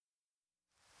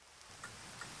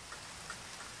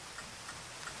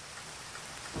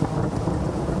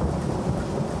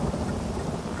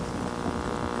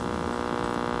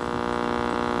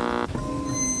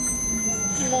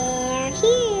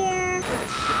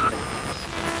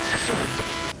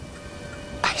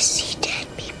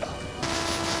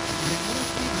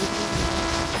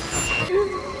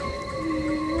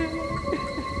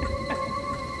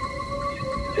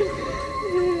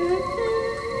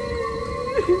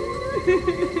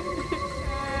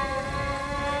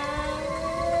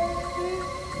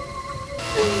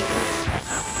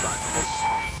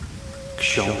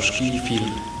Książki i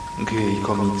film, gry i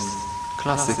komiks,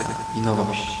 klasyka i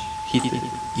nowość, hity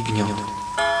i gniot.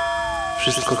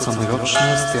 Wszystko co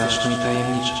mroczne, straszne i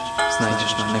tajemnicze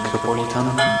znajdziesz na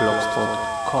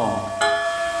necropolitanblogspot.com.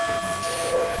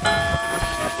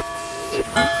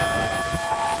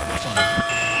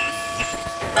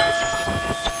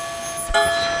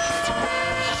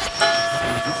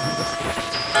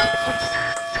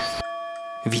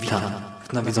 Witam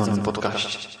w nawiedzonym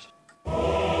podcaście.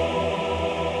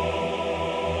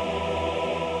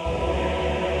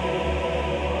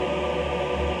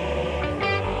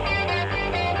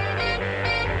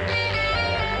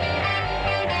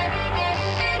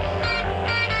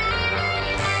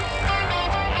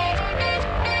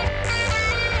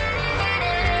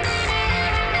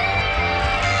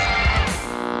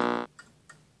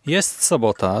 Jest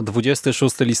sobota,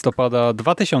 26 listopada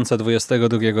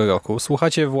 2022 roku.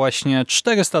 Słuchacie właśnie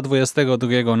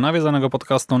 422 nawiedzonego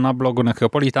podcastu na blogu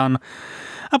Necropolitan,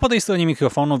 a po tej stronie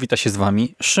mikrofonu wita się z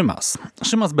wami Szymas.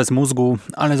 Szymas bez mózgu,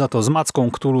 ale za to z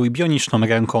macką, ktulu i bioniczną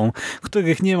ręką,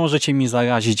 których nie możecie mi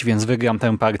zarazić, więc wygram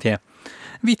tę partię.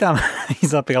 Witam i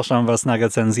zapraszam was na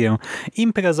recenzję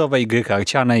imprezowej gry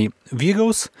karcianej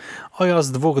Virus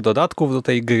oraz dwóch dodatków do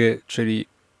tej gry, czyli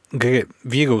gry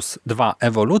Virus 2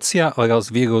 Ewolucja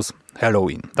oraz Virus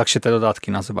Halloween. Tak się te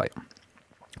dodatki nazywają.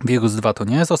 Virus 2 to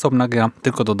nie jest osobna gra,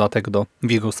 tylko dodatek do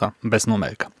Virusa bez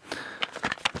numerka.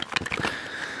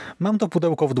 Mam to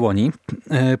pudełko w dłoni.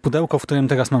 Pudełko, w którym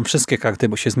teraz mam wszystkie karty,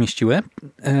 bo się zmieściły.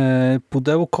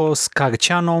 Pudełko z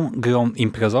karcianą grą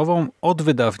imprezową od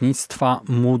wydawnictwa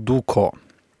Muduko.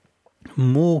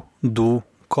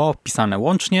 Muduko, pisane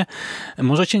łącznie.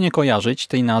 Możecie nie kojarzyć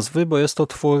tej nazwy, bo jest to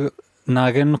twór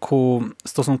na rynku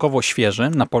stosunkowo świeży,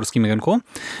 na polskim rynku.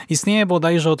 Istnieje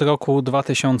bodajże od roku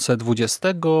 2020,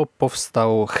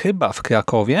 powstał chyba w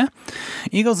Krakowie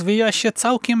i rozwija się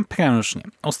całkiem prężnie.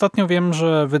 Ostatnio wiem,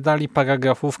 że wydali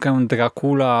paragrafówkę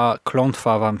Dracula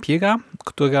Klątwa Wampira,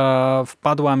 która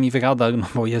wpadła mi w radar, no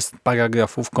bo jest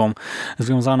paragrafówką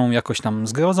związaną jakoś tam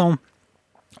z grozą.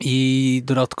 I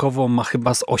dodatkowo ma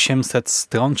chyba z 800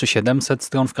 stron czy 700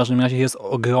 stron, w każdym razie jest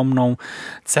ogromną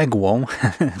cegłą,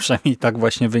 przynajmniej tak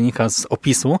właśnie wynika z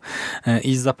opisu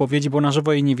i z zapowiedzi, bo na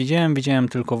żywo jej nie widziałem, widziałem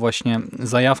tylko właśnie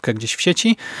zajawkę gdzieś w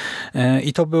sieci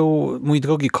i to był mój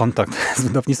drogi kontakt z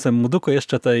wydawnictwem Muduko.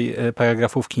 Jeszcze tej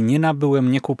paragrafówki nie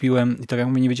nabyłem, nie kupiłem i tak jak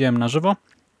mówię, nie widziałem na żywo.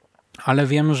 Ale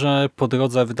wiem, że po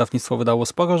drodze wydawnictwo wydało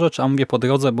sporo rzeczy, a mówię po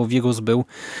drodze, bo Wirus był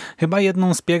chyba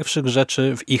jedną z pierwszych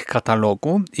rzeczy w ich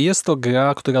katalogu. I jest to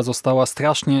gra, która została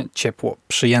strasznie ciepło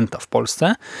przyjęta w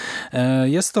Polsce.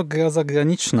 Jest to gra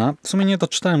zagraniczna. W sumie nie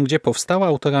doczytałem, gdzie powstała.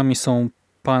 Autorami są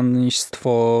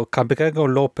państwo Cabrero,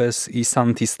 Lopez i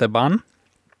Santisteban.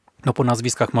 No po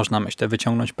nazwiskach można, myślę,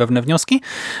 wyciągnąć pewne wnioski.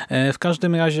 W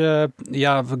każdym razie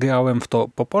ja wygrałem w to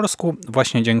po polsku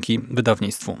właśnie dzięki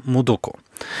wydawnictwu Muduko.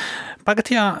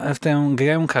 Partia w tę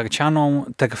grę karcianą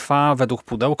trwa według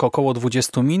pudełka około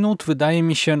 20 minut. Wydaje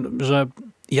mi się, że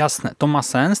jasne, to ma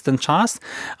sens, ten czas,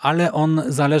 ale on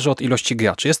zależy od ilości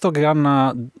graczy. Jest to gra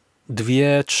na 2,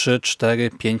 3,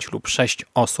 4, 5 lub 6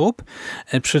 osób.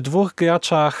 Przy dwóch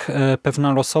graczach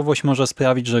pewna losowość może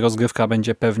sprawić, że rozgrywka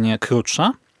będzie pewnie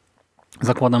krótsza.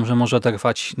 Zakładam, że może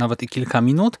trwać nawet i kilka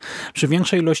minut. Przy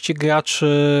większej ilości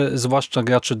graczy, zwłaszcza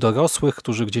graczy dorosłych,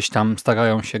 którzy gdzieś tam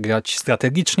starają się grać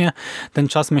strategicznie, ten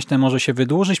czas myślę może się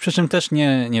wydłużyć, przy czym też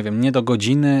nie wiem, nie do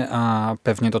godziny, a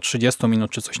pewnie do 30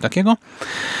 minut czy coś takiego.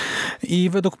 I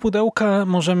według pudełka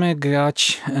możemy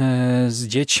grać z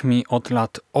dziećmi od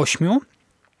lat 8.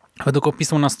 Według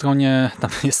opisu na stronie tam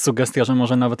jest sugestia, że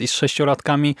może nawet i z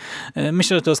 6-latkami.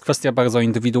 Myślę, że to jest kwestia bardzo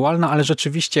indywidualna, ale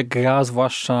rzeczywiście gra,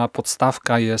 zwłaszcza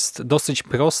podstawka, jest dosyć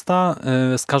prosta.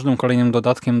 Z każdym kolejnym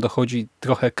dodatkiem dochodzi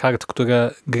trochę kart,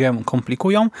 które grę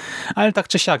komplikują, ale tak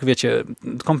czy siak, wiecie,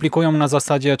 komplikują na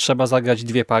zasadzie trzeba zagrać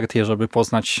 2 partie, żeby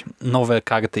poznać nowe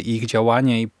karty i ich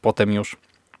działanie i potem już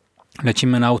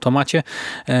lecimy na automacie.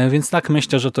 Więc tak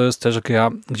myślę, że to jest też gra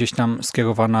gdzieś tam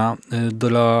skierowana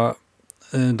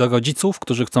do rodziców,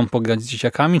 którzy chcą pograć z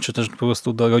dzieciakami, czy też po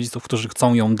prostu do rodziców, którzy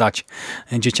chcą ją dać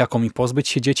dzieciakom i pozbyć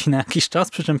się dzieci na jakiś czas,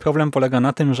 przy czym problem polega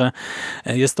na tym, że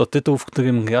jest to tytuł, w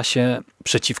którym gra się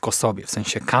przeciwko sobie, w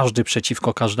sensie każdy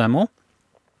przeciwko każdemu,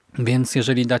 więc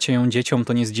jeżeli dacie ją dzieciom,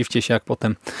 to nie zdziwcie się, jak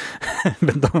potem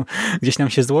będą gdzieś tam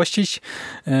się złościć,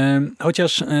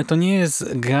 chociaż to nie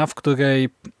jest gra, w której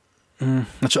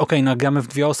znaczy okej, no gramy w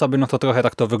 2 osoby, no to trochę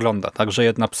tak to wygląda, tak, że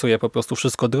jedna psuje po prostu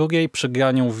wszystko drugiej. Przy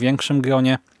graniu w większym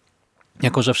gronie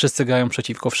jako że wszyscy grają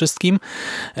przeciwko wszystkim,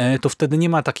 to wtedy nie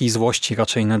ma takiej złości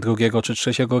raczej na drugiego czy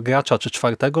trzeciego gracza, czy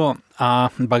czwartego, a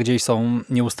bardziej są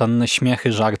nieustanne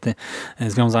śmiechy, żarty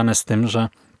związane z tym, że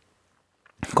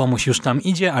komuś już tam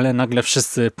idzie, ale nagle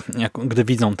wszyscy, gdy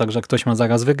widzą tak, że ktoś ma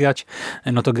zaraz wygrać,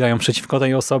 no to grają przeciwko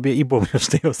tej osobie i bum, już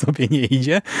tej osobie nie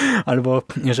idzie. Albo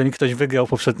jeżeli ktoś wygrał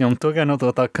poprzednią turę, no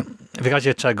to tak w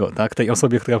razie czego, tak? Tej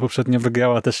osobie, która poprzednio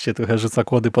wygrała, też się trochę rzuca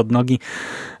kłody pod nogi,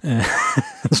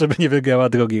 żeby nie wygrała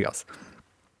drugi raz.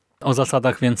 O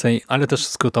zasadach więcej, ale też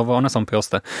skrótowo, one są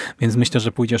proste, więc myślę,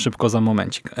 że pójdzie szybko za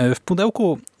momencik. W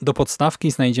pudełku do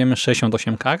podstawki znajdziemy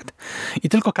 68 kart i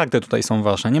tylko karty tutaj są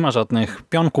ważne. Nie ma żadnych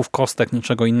pionków, kostek,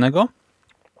 niczego innego.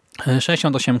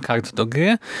 68 kart do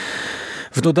gry.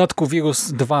 W dodatku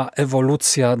Wirus 2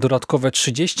 Ewolucja, dodatkowe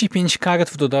 35 kart,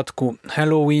 w dodatku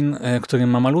Halloween, który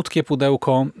ma malutkie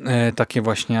pudełko, takie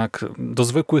właśnie jak do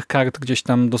zwykłych kart, gdzieś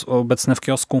tam obecne w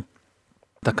kiosku.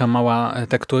 Taka mała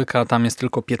tekturka, tam jest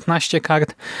tylko 15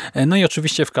 kart. No i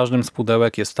oczywiście w każdym z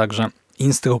pudełek jest także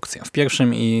instrukcja. W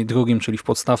pierwszym i drugim, czyli w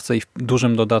podstawce i w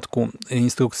dużym dodatku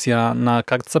instrukcja na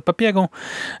kartce papieru.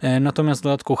 Natomiast w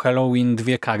dodatku Halloween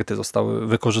 2 karty zostały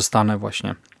wykorzystane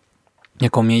właśnie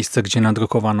jako miejsce, gdzie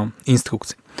nadrukowano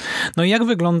instrukcję. No i jak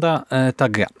wygląda ta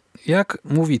gra? Jak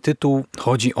mówi tytuł,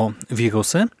 chodzi o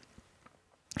wirusy.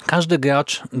 Każdy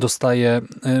gracz dostaje,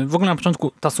 w ogóle na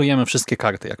początku tasujemy wszystkie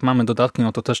karty. Jak mamy dodatki,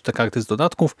 no to też te karty z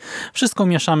dodatków. Wszystko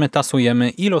mieszamy, tasujemy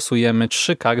i losujemy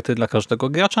 3 karty dla każdego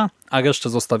gracza, a resztę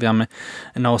zostawiamy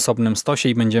na osobnym stosie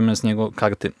i będziemy z niego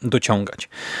karty dociągać.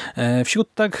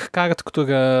 Wśród tych kart,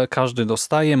 które każdy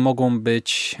dostaje,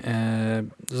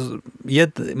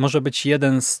 może być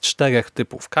jeden z 4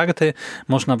 typów karty.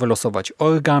 Można wylosować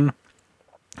organ,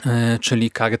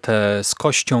 czyli kartę z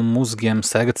kością, mózgiem,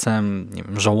 sercem, nie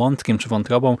wiem, żołądkiem czy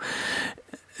wątrobą,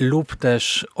 lub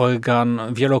też organ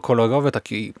wielokolorowy,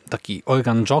 taki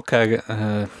organ Joker,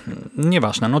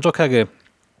 nieważne, no Jokery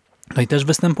tutaj też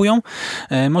występują.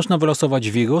 Można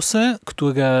wylosować wirusy,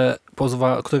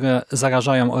 które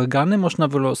zarażają organy. Można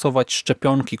wylosować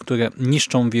szczepionki, które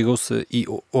niszczą wirusy i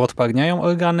uodparniają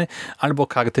organy, albo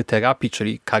karty terapii,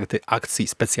 czyli karty akcji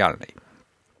specjalnej.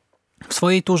 W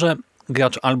swojej turze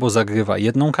gracz albo zagrywa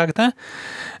jedną kartę,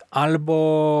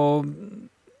 albo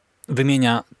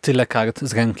wymienia tyle kart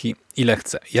z ręki, ile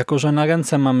chce. Jako że na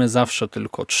ręce mamy zawsze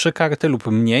tylko 3 karty lub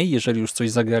mniej, jeżeli już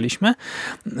coś zagraliśmy,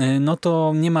 no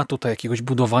to nie ma tutaj jakiegoś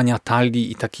budowania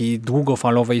talii i takiej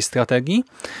długofalowej strategii,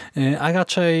 a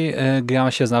raczej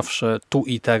gra się zawsze tu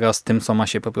i teraz tym, co ma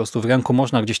się po prostu w ręku.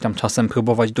 Można gdzieś tam czasem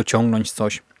próbować dociągnąć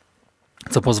coś,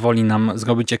 co pozwoli nam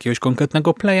zrobić jakiegoś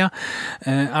konkretnego playa,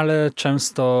 ale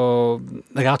często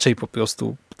raczej po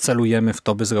prostu celujemy w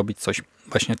to, by zrobić coś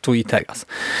właśnie tu i teraz.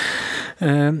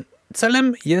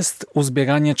 Celem jest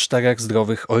uzbieranie 4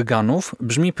 zdrowych organów.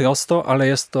 Brzmi prosto, ale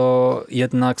jest to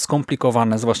jednak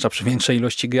skomplikowane, zwłaszcza przy większej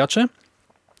ilości graczy.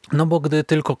 No bo gdy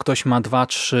tylko ktoś ma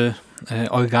 2-3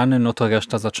 organy, no to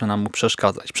reszta zaczyna mu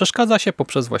przeszkadzać. Przeszkadza się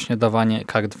poprzez właśnie dawanie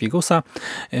kart wirusa.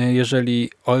 Jeżeli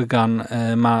organ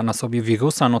ma na sobie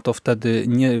wirusa, no to wtedy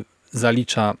nie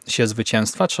zalicza się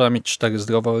zwycięstwa. Trzeba mieć 4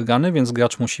 zdrowe organy, więc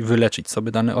gracz musi wyleczyć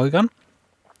sobie dany organ.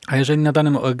 A jeżeli na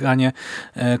danym organie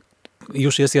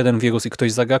już jest jeden wirus i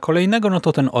ktoś zagra kolejnego, no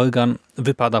to ten organ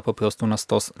wypada po prostu na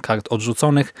stos kart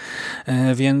odrzuconych,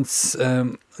 więc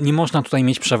nie można tutaj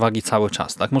mieć przewagi cały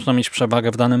czas. Tak? Można mieć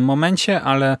przewagę w danym momencie,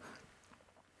 ale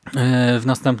w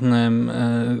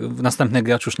następny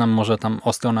gracz już nam może tam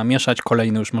ostro namieszać,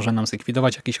 kolejny już może nam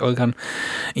zlikwidować jakiś organ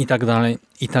i tak dalej,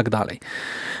 i tak dalej.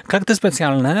 Karty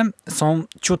specjalne są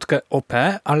ciutkę OP,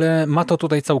 ale ma to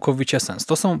tutaj całkowicie sens.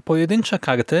 To są pojedyncze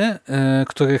karty,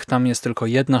 których tam jest tylko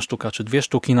 1 sztuka czy 2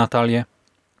 sztuki na talię.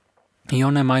 I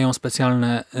one mają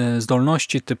specjalne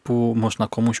zdolności typu można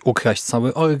komuś ukraść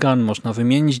cały organ, można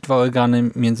wymienić 2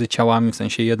 organy między ciałami, w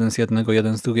sensie jeden z jednego,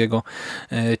 jeden z drugiego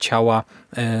ciała.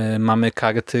 Mamy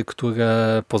karty,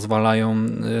 które pozwalają,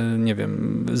 nie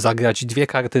wiem, zagrać 2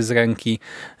 karty z ręki,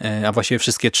 a właściwie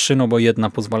wszystkie 3, no bo jedna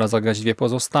pozwala zagrać 2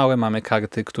 pozostałe. Mamy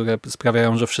karty, które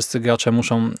sprawiają, że wszyscy gracze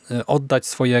muszą oddać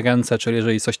swoje ręce, czyli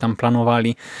jeżeli coś tam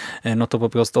planowali, no to po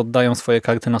prostu oddają swoje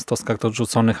karty na stos kart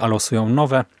odrzuconych, a losują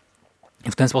nowe.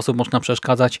 W ten sposób można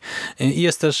przeszkadzać i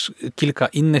jest też kilka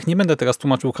innych. Nie będę teraz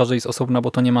tłumaczył każdej z osobna,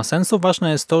 bo to nie ma sensu.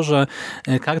 Ważne jest to, że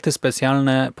karty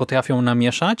specjalne potrafią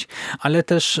namieszać, ale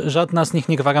też żadna z nich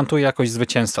nie gwarantuje jakoś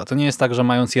zwycięstwa. To nie jest tak, że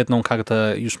mając jedną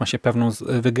kartę już ma się pewną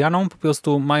wygraną. Po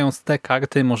prostu mając te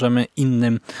karty możemy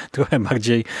innym trochę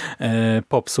bardziej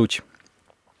popsuć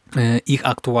ich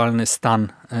aktualny stan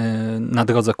na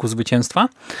drodze ku zwycięstwa.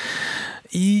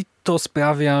 I to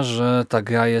sprawia, że ta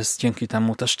gra jest dzięki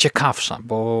temu też ciekawsza,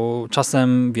 bo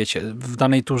czasem, wiecie, w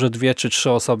danej turze 2 czy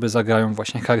 3 osoby zagrają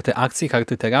właśnie karty akcji,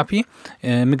 karty terapii.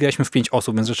 My graliśmy w 5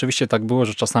 osób, więc rzeczywiście tak było,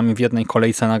 że czasami w jednej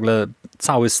kolejce nagle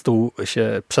cały stół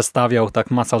się przestawiał,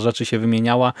 tak masa rzeczy się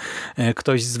wymieniała.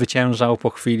 Ktoś zwyciężał po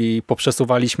chwili,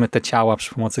 poprzesuwaliśmy te ciała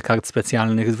przy pomocy kart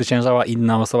specjalnych, zwyciężała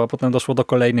inna osoba, potem doszło do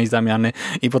kolejnej zamiany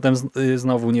i potem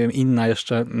znowu, nie wiem, inna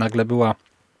jeszcze nagle była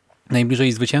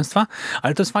najbliżej zwycięstwa,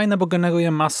 ale to jest fajne, bo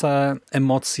generuje masę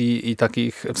emocji i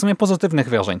takich w sumie pozytywnych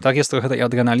wrażeń. Tak, jest trochę tej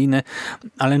adrenaliny,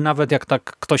 ale nawet jak tak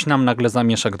ktoś nam nagle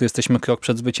zamiesza, gdy jesteśmy krok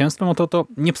przed zwycięstwem, no to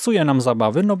nie psuje nam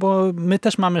zabawy, no bo my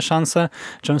też mamy szansę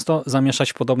często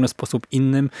zamieszać w podobny sposób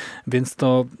innym, więc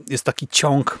to jest taki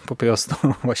ciąg po prostu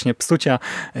właśnie psucia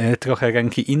trochę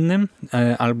ręki innym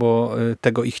albo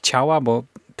tego ich ciała, bo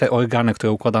te organy,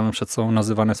 które układamy przed sobą,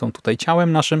 nazywane są tutaj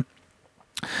ciałem naszym,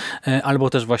 albo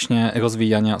też właśnie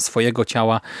rozwijania swojego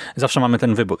ciała. Zawsze mamy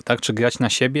ten wybór, tak? Czy grać na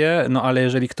siebie, no ale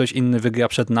jeżeli ktoś inny wygra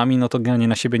przed nami, no to granie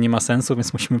na siebie nie ma sensu,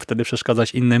 więc musimy wtedy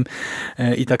przeszkadzać innym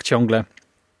i tak ciągle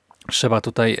trzeba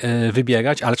tutaj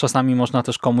wybierać, ale czasami można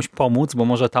też komuś pomóc, bo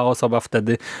może ta osoba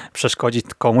wtedy przeszkodzić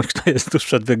komuś, kto jest tuż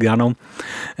przed wygraną.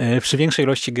 Przy większej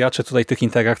ilości graczy tutaj tych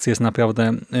interakcji jest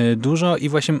naprawdę dużo i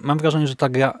właśnie mam wrażenie, że ta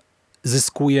gra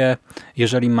zyskuje,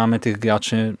 jeżeli mamy tych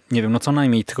graczy, nie wiem, no co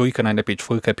najmniej 3, najlepiej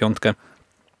 4, 5,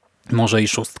 może i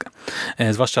 6.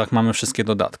 Zwłaszcza jak mamy wszystkie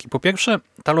dodatki. Po pierwsze,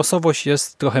 ta losowość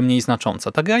jest trochę mniej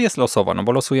znacząca. Ta gra jest losowa, no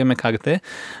bo losujemy karty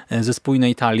ze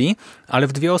spójnej talii, ale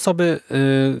w 2 osoby,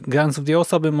 grając w 2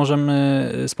 osoby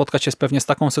możemy spotkać się pewnie z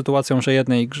taką sytuacją, że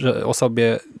jednej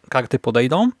osobie karty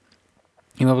podejdą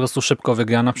i po prostu szybko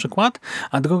wygra na przykład,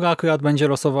 a druga akurat będzie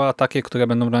losowała takie, które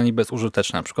będą dla niej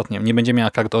bezużyteczne. Na przykład nie będzie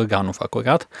miała kart organów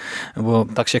akurat, bo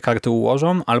tak się karty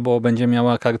ułożą, albo będzie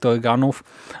miała karty organów,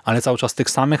 ale cały czas tych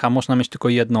samych, a można mieć tylko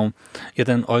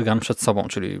jeden organ przed sobą,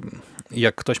 czyli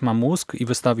jak ktoś ma mózg i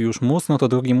wystawi już mózg, no to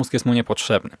drugi mózg jest mu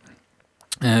niepotrzebny.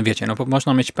 Wiecie, no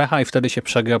można mieć pecha i wtedy się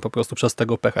przegra po prostu przez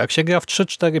tego pecha. Jak się gra w 3,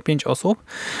 4, 5 osób,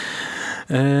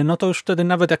 no to już wtedy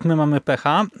nawet jak my mamy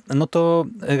pecha, no to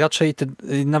raczej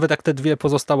nawet jak te 2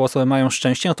 pozostałe osoby mają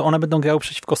szczęście, no to one będą grały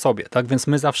przeciwko sobie, tak? Więc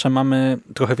my zawsze mamy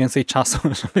trochę więcej czasu,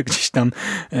 żeby gdzieś tam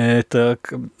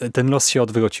ten los się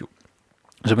odwrócił,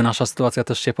 żeby nasza sytuacja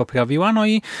też się poprawiła. No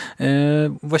i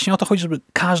właśnie o to chodzi, żeby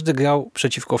każdy grał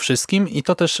przeciwko wszystkim i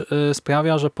to też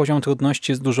sprawia, że poziom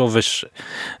trudności jest dużo wyższy.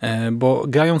 Bo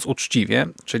grając uczciwie,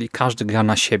 czyli każdy gra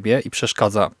na siebie i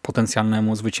przeszkadza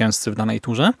potencjalnemu zwycięzcy w danej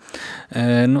turze,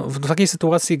 no w takiej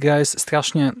sytuacji gra jest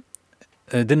strasznie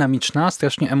dynamiczna,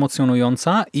 strasznie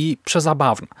emocjonująca i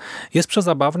przezabawna. Jest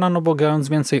przezabawna, no bo grając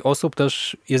więcej osób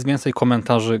też jest więcej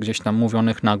komentarzy gdzieś tam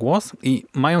mówionych na głos i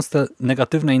mając te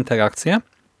negatywne interakcje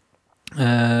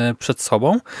przed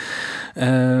sobą,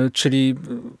 czyli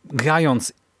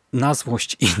grając na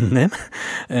złość innym,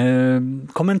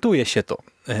 komentuje się to.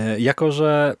 Jako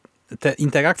że te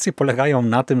interakcje polegają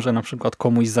na tym, że na przykład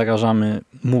komuś zarażamy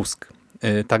mózg,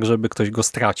 tak żeby ktoś go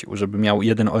stracił, żeby miał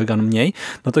jeden organ mniej,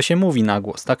 no to się mówi na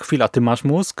głos, tak? Chwila, ty masz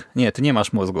mózg? Nie, ty nie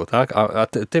masz mózgu, tak? A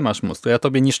ty masz mózg, to ja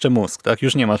tobie niszczę mózg, tak?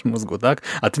 Już nie masz mózgu, tak?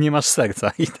 A ty nie masz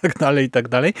serca i tak dalej, i tak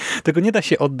dalej. Tego nie da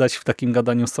się oddać w takim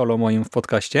gadaniu solo moim w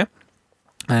podcaście,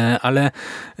 ale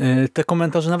te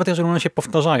komentarze, nawet jeżeli one się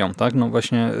powtarzają, tak? No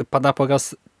właśnie pada po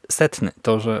raz 100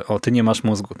 to, że ty nie masz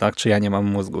mózgu, tak? Czy ja nie mam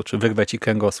mózgu, czy wyrwę ci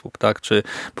kręgosłup, tak? Czy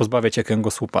pozbawię cię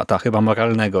kręgosłupa, chyba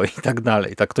moralnego i tak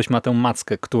dalej. Tak, ktoś ma tę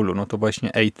mackę Cthulhu, no to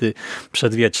właśnie ty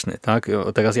przedwieczny, tak?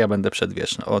 Teraz ja będę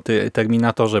przedwieczny. Ty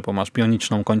Terminatorze, bo masz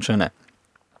bioniczną kończynę.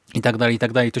 I tak dalej, i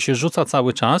tak dalej. To się rzuca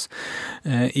cały czas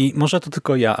i może to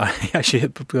tylko ja, ale ja się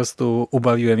po prostu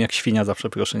ubawiłem jak świnia, za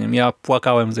przeproszeniem. Ja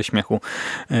płakałem ze śmiechu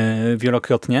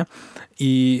wielokrotnie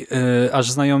i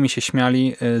aż znajomi się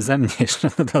śmiali ze mnie jeszcze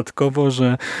dodatkowo,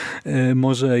 że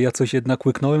może ja coś jednak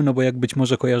łyknąłem, no bo jak być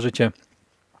może kojarzycie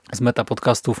z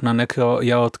metapodcastów na Necro,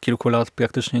 ja od kilku lat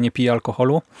praktycznie nie piję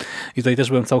alkoholu i tutaj też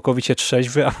byłem całkowicie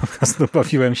trzeźwy, a po prostu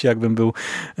bawiłem się, jakbym był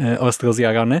ostro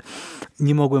zjarany.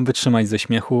 Nie mogłem wytrzymać ze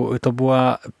śmiechu. To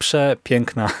była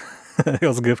przepiękna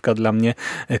rozgrywka dla mnie.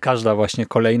 Każda właśnie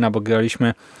kolejna, bo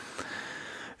graliśmy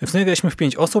w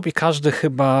 5 osób i każdy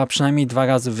chyba przynajmniej 2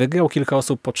 razy wygrał, kilka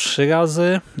osób po 3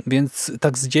 razy, więc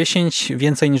tak z 10,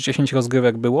 więcej niż 10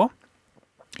 rozgrywek było.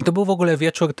 I to był w ogóle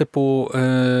wieczór typu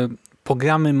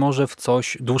pogramy może w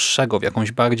coś dłuższego, w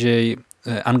jakąś bardziej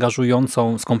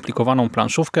angażującą, skomplikowaną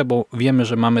planszówkę, bo wiemy,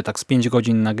 że mamy tak z 5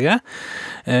 godzin na grę.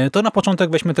 To na początek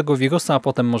weźmy tego wirusa, a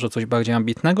potem może coś bardziej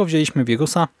ambitnego. Wzięliśmy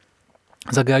wirusa,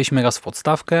 zagraliśmy raz w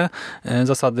podstawkę,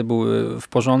 zasady były w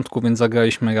porządku, więc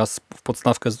zagraliśmy raz w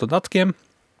podstawkę z dodatkiem.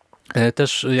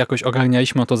 Też jakoś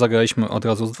ogarnialiśmy, to zagraliśmy od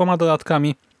razu z 2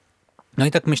 dodatkami. No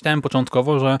i tak myślałem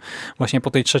początkowo, że właśnie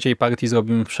po tej trzeciej partii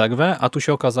zrobimy przerwę, a tu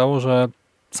się okazało, że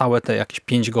całe te jakieś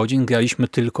 5 godzin graliśmy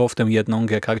tylko w tę jedną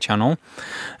grę karcianą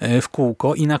w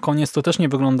kółko i na koniec to też nie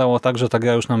wyglądało tak, że ta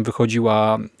gra już nam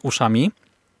wychodziła uszami,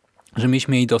 że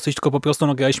mieliśmy jej dosyć, tylko po prostu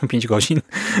no, graliśmy 5 godzin,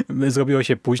 zrobiło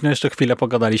się późno, jeszcze chwilę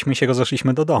pogadaliśmy i się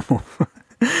rozeszliśmy do domu.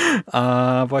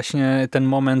 A właśnie ten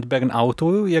moment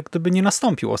burnoutu jak gdyby nie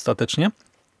nastąpił ostatecznie,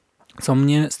 co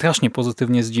mnie strasznie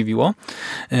pozytywnie zdziwiło.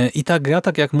 I ta gra,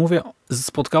 tak jak mówię,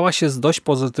 spotkała się z dość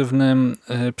pozytywnym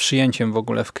przyjęciem w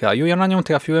ogóle w kraju. Ja na nią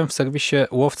trafiłem w serwisie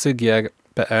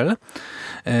łowcygier.pl.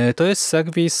 To jest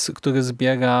serwis, który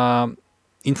zbiera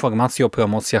informacje o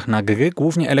promocjach na gry,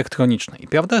 głównie elektroniczne. I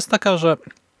prawda jest taka, że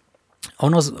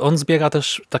on zbiera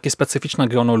też takie specyficzne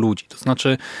grono ludzi, to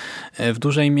znaczy w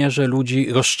dużej mierze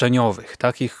ludzi roszczeniowych,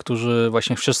 takich, którzy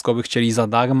właśnie wszystko by chcieli za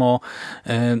darmo.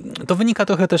 To wynika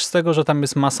trochę też z tego, że tam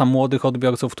jest masa młodych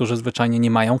odbiorców, którzy zwyczajnie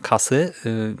nie mają kasy,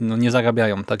 no nie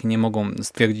zarabiają, tak i nie mogą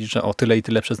stwierdzić, że o tyle i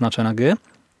tyle przeznaczę na gry.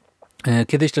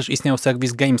 Kiedyś też istniał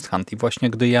serwis Games Hunt i właśnie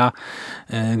gdy ja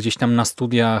gdzieś tam na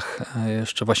studiach,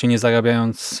 jeszcze właśnie nie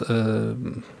zarabiając,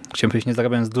 chciałem powiedzieć nie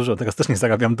zarabiając dużo, teraz też nie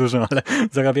zarabiam dużo, ale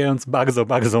zarabiając bardzo,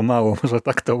 bardzo mało, może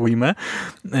tak to ujmę,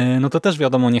 no to też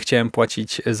wiadomo, nie chciałem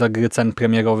płacić za gry cen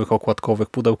premierowych, okładkowych,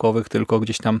 pudełkowych, tylko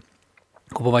gdzieś tam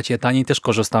kupować je taniej. Też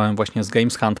korzystałem właśnie z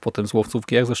Games Hunt, potem z łowców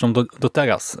gier. Zresztą do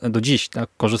teraz, do dziś tak,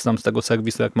 korzystam z tego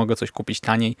serwisu, jak mogę coś kupić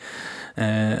taniej,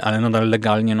 ale nadal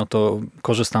legalnie, no to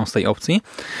korzystam z tej opcji.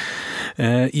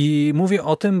 I mówię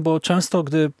o tym, bo często,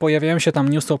 gdy pojawiają się tam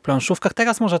newsy o planszówkach,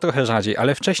 teraz może trochę rzadziej,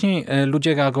 ale wcześniej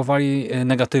ludzie reagowali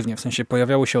negatywnie. W sensie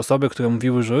pojawiały się osoby, które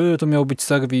mówiły, że to miał być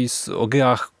serwis o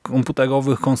grach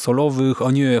komputerowych, konsolowych,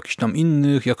 a nie jakichś tam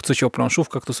innych. Jak chcecie o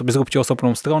planszówkach, to sobie zróbcie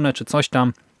osobną stronę, czy coś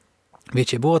tam.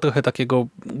 Wiecie, było trochę takiego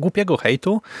głupiego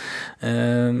hejtu,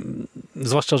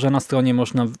 zwłaszcza, że na stronie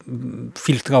można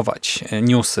filtrować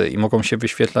newsy i mogą się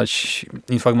wyświetlać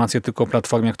informacje tylko o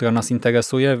platformie, która nas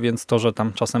interesuje, więc to, że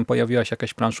tam czasem pojawiła się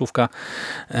jakaś planszówka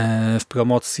w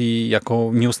promocji jako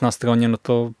news na stronie, no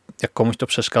to jak komuś to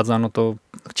przeszkadza, no to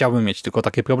chciałbym mieć tylko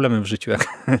takie problemy w życiu jak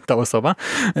ta osoba.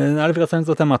 Ale wracając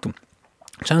do tematu.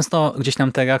 Często gdzieś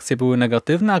tam te reakcje były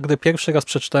negatywne, a gdy pierwszy raz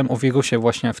przeczytałem o wirusie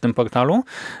właśnie w tym portalu,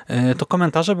 to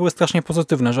komentarze były strasznie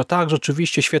pozytywne, że tak,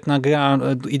 rzeczywiście świetna gra,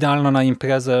 idealna na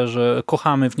imprezę, że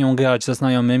kochamy w nią grać ze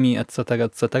znajomymi, etc.,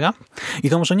 etc. I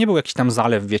to może nie był jakiś tam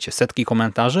zalew, wiecie, setki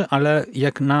komentarzy, ale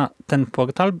jak na ten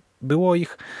portal były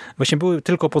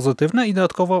tylko pozytywne i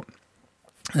dodatkowo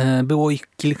było ich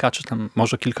kilka, czy tam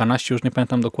może kilkanaście, już nie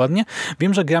pamiętam dokładnie.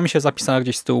 Wiem, że gra mi się zapisała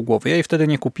gdzieś z tyłu głowy. Ja jej wtedy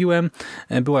nie kupiłem,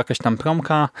 była jakaś tam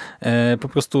promka, po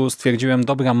prostu stwierdziłem,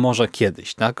 dobra, może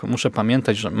kiedyś, tak? Muszę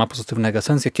pamiętać, że ma pozytywne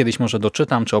recenzje, kiedyś może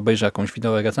doczytam, czy obejrzę jakąś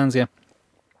wideo recenzję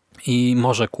i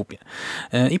może kupię.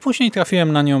 I później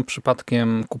trafiłem na nią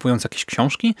przypadkiem kupując jakieś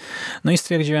książki, no i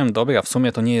stwierdziłem, dobra, w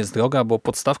sumie to nie jest droga, bo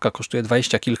podstawka kosztuje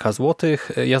 20 kilka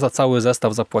złotych, ja za cały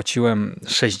zestaw zapłaciłem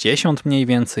 60 mniej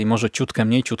więcej, może ciutkę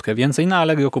mniej, ciutkę więcej, na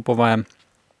Allegro kupowałem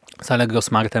z Allegro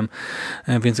Smartem,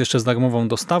 więc jeszcze z darmową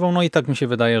dostawą. No i tak mi się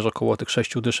wydaje, że około tych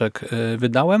 6 dyszek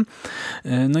wydałem.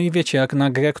 No i wiecie, jak na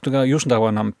grę, która już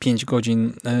dała nam 5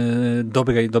 godzin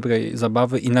dobrej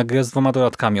zabawy i na grę z 2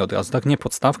 dodatkami od razu. Tak, nie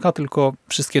podstawka, tylko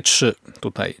wszystkie 3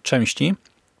 tutaj części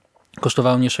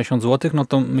kosztowały mnie 60 zł, no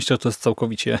to myślę, że to jest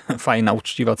całkowicie fajna,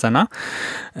 uczciwa cena.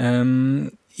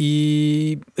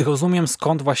 I rozumiem,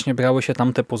 skąd właśnie brały się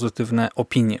tam te pozytywne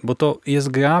opinie, bo to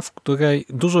jest gra, w której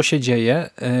dużo się dzieje,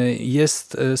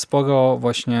 jest sporo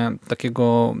właśnie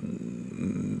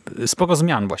sporo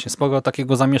zmian właśnie, sporo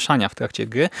takiego zamieszania w trakcie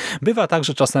gry. Bywa tak,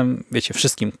 że czasem, wiecie,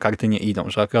 wszystkim karty nie idą,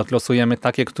 że akurat losujemy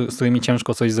takie, z którymi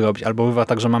ciężko coś zrobić, albo bywa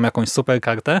tak, że mamy jakąś super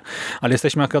kartę, ale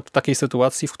jesteśmy akurat w takiej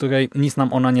sytuacji, w której nic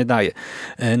nam ona nie daje.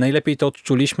 Najlepiej to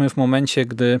odczuliśmy w momencie,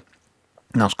 gdy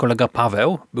nasz kolega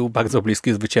Paweł był bardzo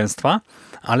bliski zwycięstwa,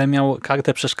 ale miał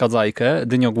kartę przeszkadzajkę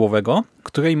dyniogłowego,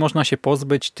 której można się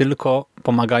pozbyć tylko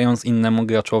pomagając innemu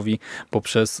graczowi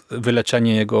poprzez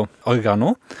wyleczenie jego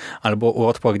organu albo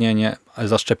uodpornienie,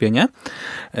 zaszczepienie.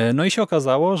 No i się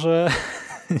okazało, że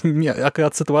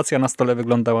akurat sytuacja na stole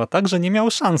wyglądała tak, że nie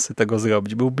miał szansy tego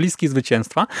zrobić. Był bliski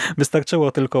zwycięstwa,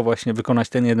 wystarczyło tylko właśnie wykonać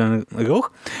ten jeden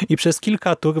ruch i przez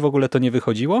kilka tur w ogóle to nie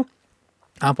wychodziło.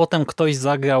 A potem ktoś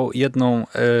zagrał jedną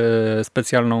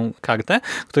specjalną kartę,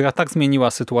 która tak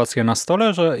zmieniła sytuację na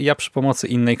stole, że ja przy pomocy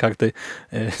innej karty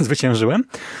zwyciężyłem.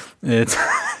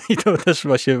 I to też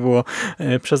właśnie było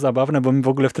przezabawne, bo mi w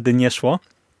ogóle wtedy nie szło.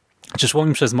 Czy szło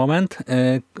mi przez moment?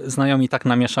 Znajomi tak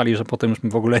namieszali, że potem już mi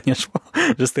w ogóle nie szło,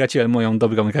 że straciłem moją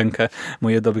dobrą rękę,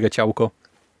 moje dobre ciałko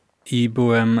i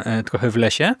byłem trochę w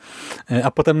lesie,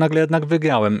 a potem nagle jednak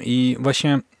wygrałem. I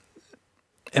właśnie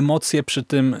emocje przy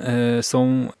tym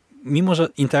są, mimo że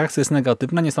interakcja jest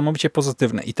negatywna, niesamowicie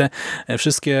pozytywne. I te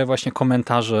wszystkie właśnie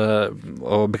komentarze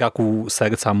o braku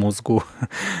serca, mózgu,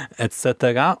 etc.,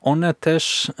 one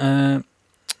też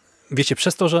wiecie,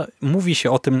 przez to, że mówi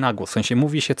się o tym na głos, w sensie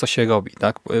mówi się, co się robi,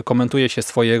 tak? Komentuje się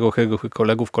swoje ruchy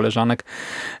kolegów, koleżanek,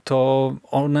 to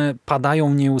one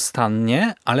padają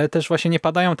nieustannie, ale też właśnie nie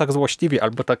padają tak złośliwie,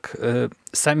 albo tak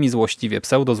semi-złośliwie,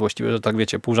 pseudo-złośliwie, że tak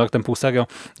wiecie, pół żartem, pół serio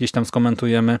gdzieś tam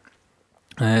skomentujemy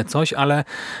coś, ale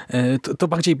to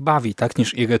bardziej bawi, tak,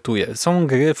 niż irytuje. Są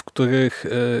gry, w których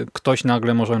ktoś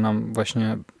nagle może nam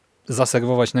właśnie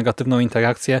zaserwować negatywną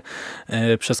interakcję,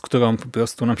 przez którą po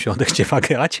prostu nam się odechciewa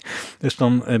grać.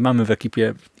 Zresztą mamy w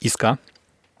ekipie Iska,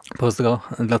 pozdro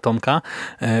dla Tomka,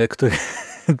 który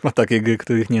ma takie gry,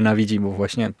 których nienawidzi, bo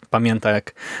właśnie pamięta,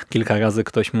 jak kilka razy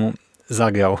ktoś mu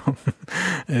zagrał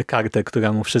kartę,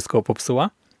 która mu wszystko popsuła.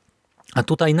 A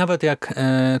tutaj nawet jak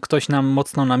ktoś nam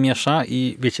mocno namiesza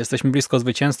i wiecie, jesteśmy blisko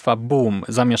zwycięstwa, boom,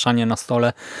 zamieszanie na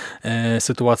stole,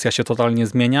 sytuacja się totalnie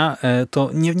zmienia, to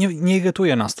nie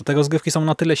irytuje nas to. Te rozgrywki są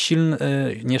na tyle silne,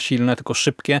 nie silne, tylko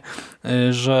szybkie,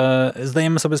 że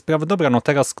zdajemy sobie sprawę, dobra, no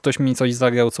teraz ktoś mi coś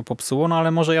zagrał, co popsuło, no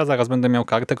ale może ja zaraz będę miał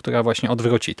kartę, która właśnie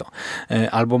odwróci to.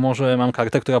 Albo może mam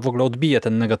kartę, która w ogóle odbije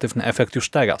ten negatywny efekt już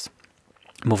teraz.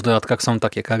 Bo w dodatkach są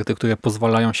takie karty, które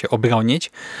pozwalają się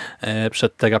obronić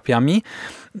przed terapiami.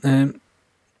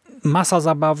 Masa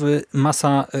zabawy,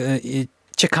 masa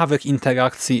ciekawych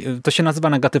interakcji. To się nazywa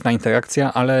negatywna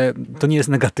interakcja, ale to nie jest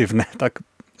negatywne, tak?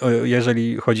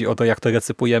 Jeżeli chodzi o to, jak to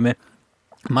recypujemy.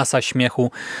 Masa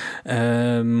śmiechu,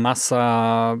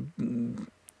 masa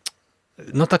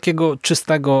no takiego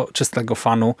czystego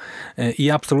fanu. I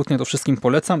ja absolutnie to wszystkim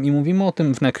polecam i mówimy o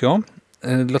tym w Necro,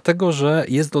 dlatego, że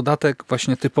jest dodatek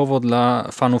właśnie typowo dla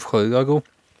fanów horroru.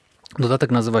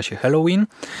 Dodatek nazywa się Halloween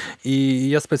i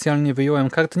ja specjalnie wyjąłem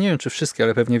karty, nie wiem czy wszystkie,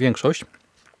 ale pewnie większość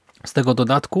z tego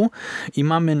dodatku i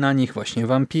mamy na nich właśnie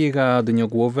wampira,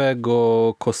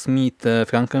 dyniogłowego, kosmitę,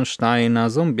 Frankensteina,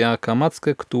 zombiaka,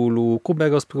 mackę Cthulhu, Kubę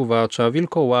rozpruwacza,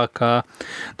 wilkołaka,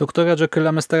 doktora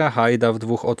Jekylla, Mistera Hyde'a w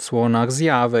 2 odsłonach,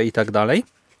 zjawę i tak dalej.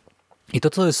 I to,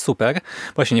 co jest super,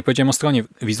 właśnie nie powiedziałem o stronie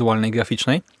wizualnej,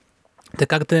 graficznej, te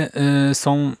karty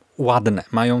są ładne,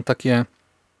 mają takie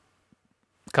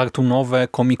kartunowe,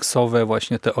 komiksowe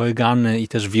właśnie te organy i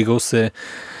też wirusy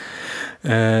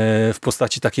w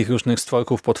postaci takich różnych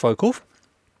stworków, potworków,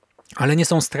 ale nie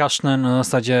są straszne, na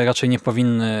zasadzie raczej nie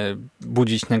powinny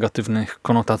budzić negatywnych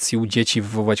konotacji u dzieci,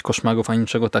 wywołać koszmarów ani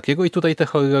niczego takiego i tutaj te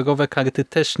horrorowe karty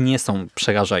też nie są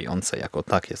przerażające jako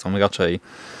takie, są raczej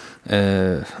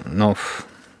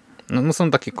no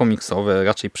są takie komiksowe,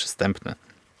 raczej przystępne.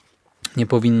 Nie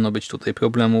powinno być tutaj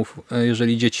problemów,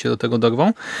 jeżeli dzieci się do tego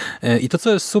dorwą. I to,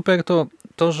 co jest super,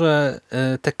 to, że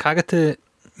te karty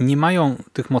nie mają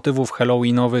tych motywów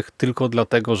halloweenowych tylko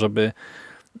dlatego, żeby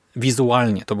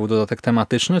wizualnie to był dodatek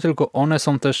tematyczny, tylko one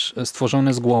są też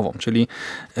stworzone z głową. Czyli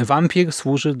wampir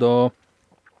służy do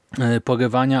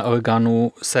porywania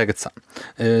organu serca.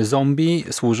 Zombie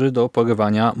służy do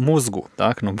porywania mózgu,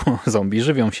 tak? No bo zombie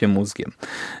żywią się mózgiem.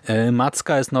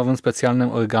 Macka jest nowym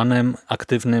specjalnym organem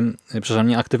aktywnym, przepraszam,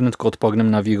 nie aktywnym, tylko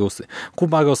odpornym na wirusy.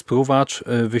 Kuba rozpruwacz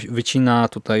wycina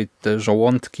tutaj te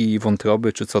żołądki,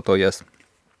 wątroby, czy co to jest.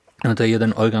 To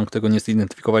jeden organ, którego nie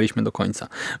zidentyfikowaliśmy do końca.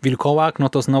 Wilkołak, no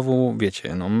to znowu,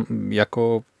 wiecie, no,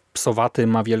 jako psowaty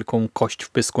ma wielką kość w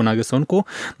pysku na rysunku,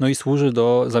 no i służy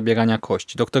do zabierania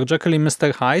kości. Dr. Jekyll i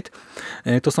Mr. Hyde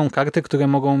to są karty, które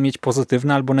mogą mieć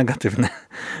pozytywne albo negatywne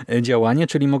działanie,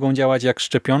 czyli mogą działać jak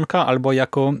szczepionka albo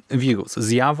jako wirus.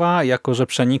 Zjawa, jako że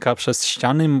przenika przez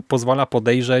ściany, pozwala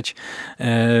podejrzeć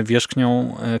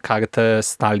wierzchnią kartę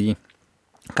stali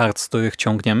kart, z których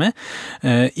ciągniemy.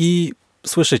 I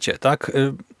słyszycie, tak?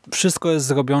 Wszystko jest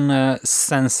zrobione z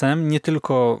sensem, nie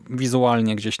tylko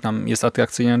wizualnie gdzieś tam jest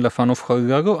atrakcyjne dla fanów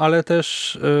horroru, ale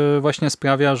też właśnie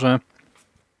sprawia, że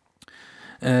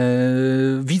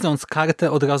widząc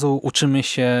kartę od razu uczymy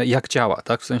się jak działa,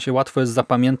 tak? W sensie łatwo jest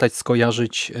zapamiętać,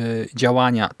 skojarzyć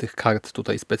działania tych kart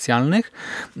tutaj specjalnych.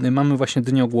 Mamy właśnie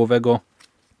dyniogłowego,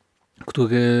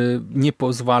 który nie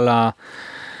pozwala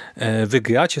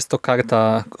wygrać. Jest to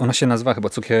karta, ona się nazywa chyba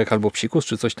cukierek albo psikus,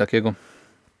 czy coś takiego.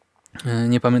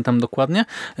 Nie pamiętam dokładnie.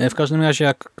 W każdym razie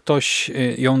jak ktoś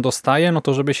ją dostaje, no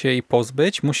to żeby się jej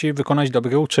pozbyć, musi wykonać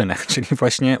dobry uczynek, czyli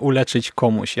właśnie uleczyć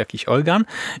komuś jakiś organ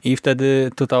i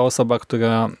wtedy to ta osoba,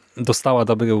 która dostała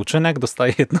dobry uczynek,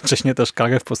 dostaje jednocześnie też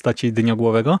karę w postaci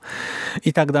dyniogłowego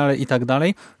i tak dalej, i tak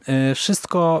dalej.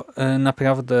 Wszystko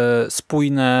naprawdę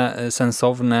spójne,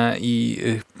 sensowne i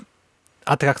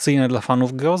atrakcyjne dla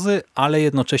fanów grozy, ale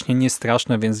jednocześnie nie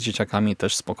straszne, więc z dzieciakami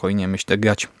też spokojnie, myślę,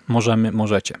 grać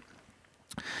możecie.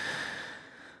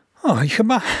 O, i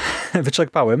chyba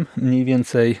wyczerpałem mniej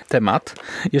więcej temat.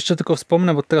 Jeszcze tylko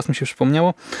wspomnę, bo teraz mi się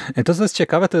przypomniało. To, co jest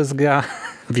ciekawe, to jest gra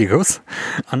Wirus,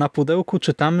 a na pudełku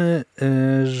czytamy,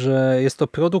 że jest to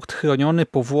produkt chroniony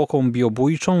powłoką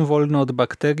biobójczą, wolny od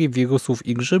bakterii, wirusów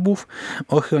i grzybów,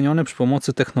 ochroniony przy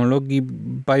pomocy technologii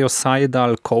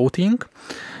biocidal coating.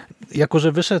 Jako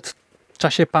że wyszedł w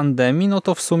czasie pandemii, no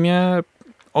to w sumie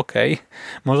okej,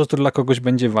 może to dla kogoś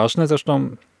będzie ważne.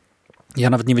 Zresztą ja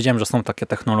nawet nie wiedziałem, że są takie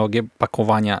technologie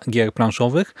pakowania gier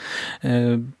planszowych.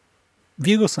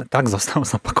 Wirus tak został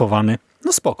zapakowany.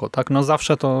 No spoko, tak? No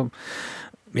zawsze to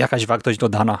jakaś wartość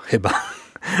dodana chyba.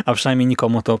 A przynajmniej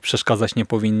nikomu to przeszkadzać nie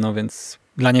powinno, więc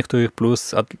dla niektórych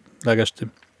plus, a dla reszty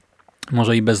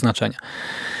może i bez znaczenia.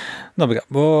 Dobra,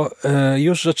 bo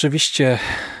już rzeczywiście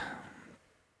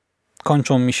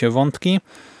kończą mi się wątki.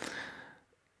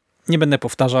 Nie będę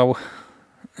powtarzał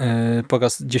po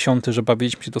raz 10, że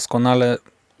bawiliśmy się doskonale.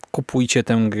 Kupujcie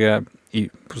tę grę i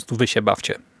po prostu wy się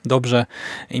bawcie dobrze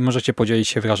i możecie podzielić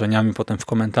się wrażeniami potem w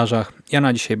komentarzach. Ja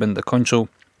na dzisiaj będę kończył.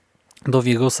 Do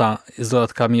Wirusa z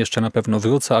dodatkami jeszcze na pewno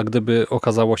wrócę, a gdyby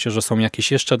okazało się, że są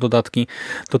jakieś jeszcze dodatki,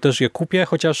 to też je kupię,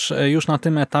 chociaż już na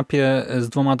tym etapie z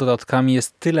 2 dodatkami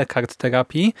jest tyle kart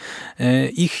terapii.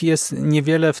 Ich jest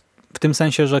niewiele w tym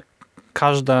sensie, że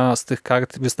każda z tych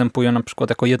kart występuje na przykład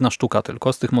jako 1 sztuka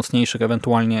tylko, z tych mocniejszych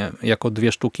ewentualnie jako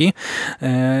 2 sztuki.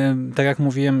 Tak jak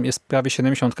mówiłem, jest prawie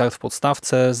 70 kart w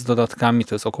podstawce, z dodatkami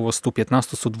to jest około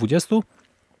 115-120,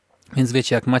 więc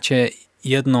wiecie, jak macie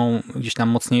jedną gdzieś tam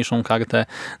mocniejszą kartę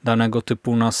danego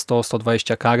typu na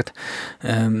 100-120 kart,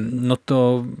 no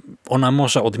to ona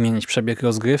może odmienić przebieg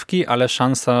rozgrywki, ale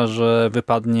szansa, że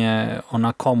wypadnie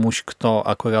ona komuś, kto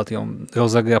akurat ją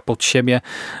rozegra pod siebie,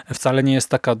 wcale nie jest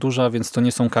taka duża, więc to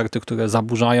nie są karty, które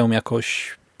zaburzają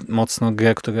jakoś mocno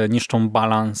grę, które niszczą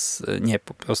balans. Nie,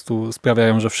 po prostu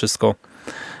sprawiają, że wszystko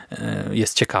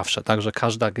jest ciekawsze. Także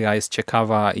każda gra jest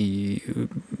ciekawa i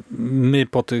my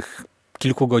po tych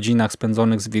kilku godzinach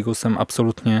spędzonych z Wirusem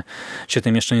absolutnie się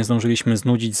tym jeszcze nie zdążyliśmy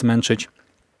znudzić, zmęczyć.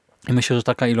 I myślę, że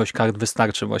taka ilość kart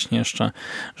wystarczy właśnie jeszcze,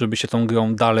 żeby się tą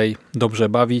grą dalej dobrze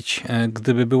bawić.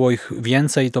 Gdyby było ich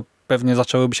więcej, to pewnie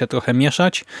zaczęłyby się trochę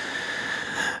mieszać.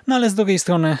 No ale z drugiej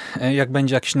strony, jak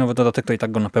będzie jakiś nowy dodatek, to i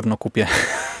tak go na pewno kupię.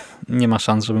 Nie ma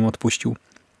szans, żebym odpuścił.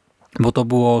 Bo to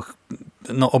było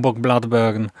obok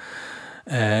Bloodborne,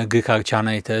 gry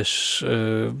karcianej też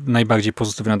najbardziej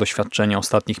pozytywne doświadczenie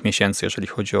ostatnich miesięcy, jeżeli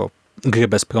chodzi o gry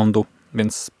bez prądu,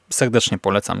 więc serdecznie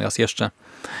polecam raz jeszcze.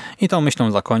 I tą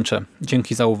myślą zakończę.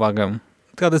 Dzięki za uwagę.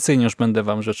 Tradycyjnie już będę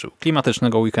wam życzył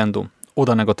klimatycznego weekendu,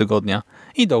 udanego tygodnia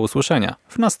i do usłyszenia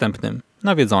w następnym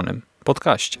nawiedzonym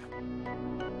podcaście.